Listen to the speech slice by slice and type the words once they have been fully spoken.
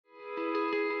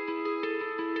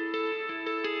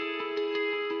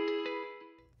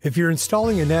If you're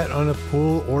installing a net on a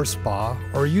pool or spa,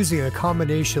 or using a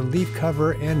combination leaf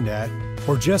cover and net,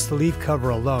 or just the leaf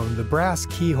cover alone, the Brass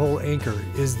Keyhole Anchor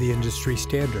is the industry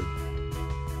standard.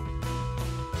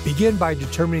 Begin by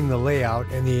determining the layout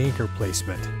and the anchor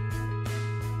placement.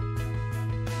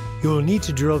 You will need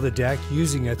to drill the deck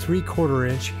using a 3/4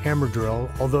 inch hammer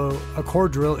drill, although a core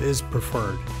drill is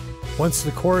preferred. Once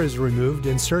the core is removed,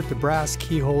 insert the brass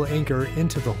keyhole anchor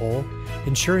into the hole,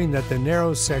 ensuring that the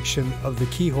narrow section of the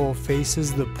keyhole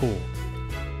faces the pool.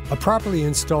 A properly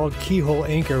installed keyhole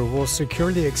anchor will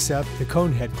securely accept the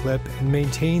cone head clip and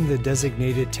maintain the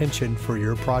designated tension for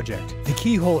your project. The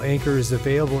keyhole anchor is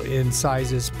available in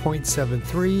sizes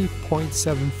 0.73,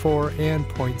 0.74, and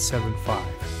 0.75.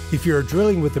 If you are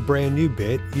drilling with a brand new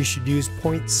bit, you should use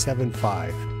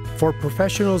 0.75. For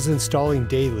professionals installing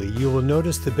daily, you will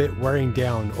notice the bit wearing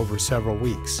down over several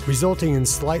weeks, resulting in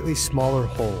slightly smaller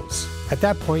holes. At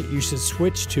that point, you should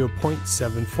switch to a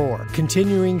 0.74.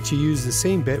 Continuing to use the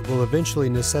same bit will eventually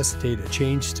necessitate a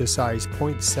change to size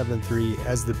 0.73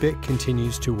 as the bit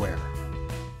continues to wear.